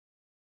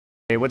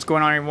Hey, what's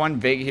going on, everyone?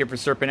 Vega here for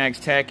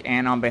SerpentX Tech,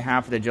 and on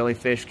behalf of the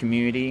Jellyfish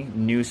community,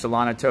 new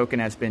Solana token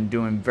has been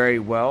doing very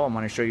well. I'm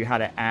going to show you how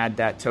to add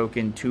that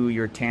token to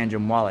your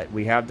Tangem wallet.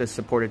 We have the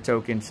supported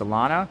token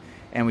Solana,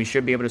 and we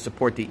should be able to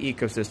support the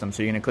ecosystem.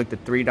 So you're going to click the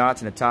three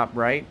dots in the top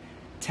right,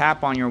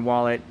 tap on your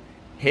wallet,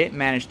 hit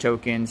Manage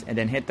Tokens, and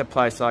then hit the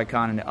plus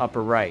icon in the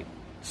upper right.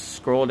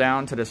 Scroll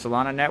down to the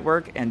Solana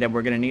network, and then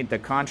we're going to need the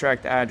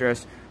contract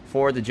address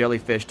for the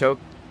Jellyfish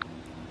token.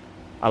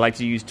 I like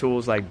to use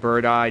tools like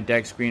Bird Eye,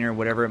 Deck Screener,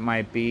 whatever it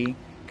might be,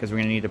 because we're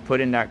going to need to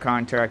put in that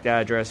contract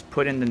address,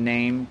 put in the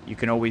name. You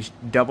can always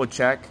double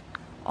check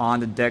on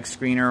the Deck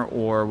Screener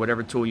or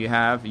whatever tool you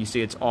have. You see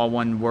it's all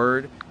one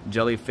word,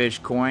 Jellyfish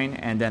coin,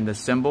 and then the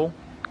symbol.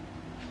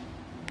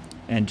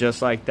 And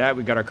just like that,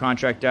 we got our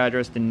contract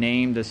address, the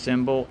name, the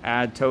symbol,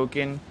 add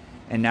token,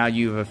 and now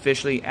you've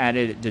officially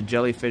added the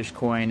Jellyfish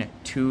coin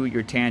to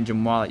your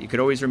Tangem wallet. You could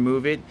always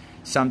remove it.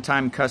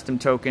 Sometimes custom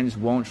tokens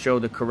won't show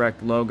the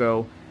correct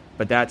logo,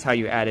 but that's how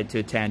you add it to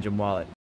a Tangem wallet.